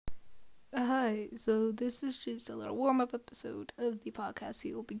Hi, so this is just a little warm-up episode of the podcast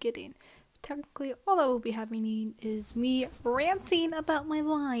you will be getting. Technically, all I will be having is me ranting about my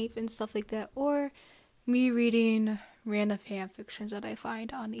life and stuff like that, or me reading random fan fictions that I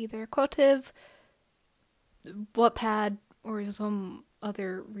find on either Quotive, Wattpad, or some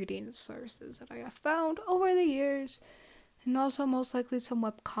other reading sources that I have found over the years, and also most likely some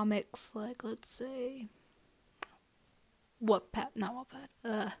webcomics, like, let's say,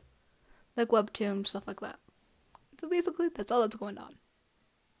 like Webtoon, stuff like that. So basically, that's all that's going on.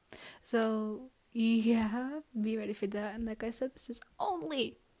 So, yeah, be ready for that. And like I said, this is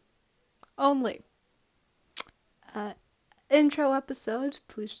only intro episode.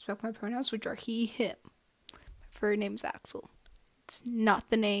 Please respect my pronouns, which are he, him. My preferred name is Axel. It's not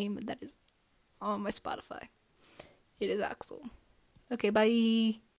the name that is on my Spotify. It is Axel. Okay, bye.